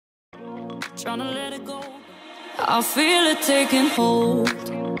trying to let it go. I feel it taking hold,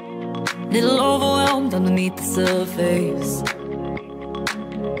 little overwhelmed underneath the surface.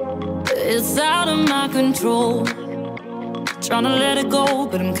 It's out of my control, trying to let it go,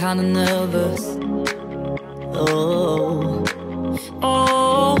 but I'm kinda nervous.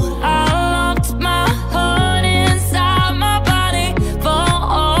 Oh, I locked my heart inside my body for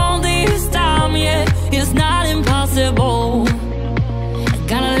all this time. Yeah, it's not impossible. I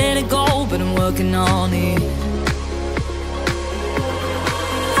gotta let it go, but I'm working on it.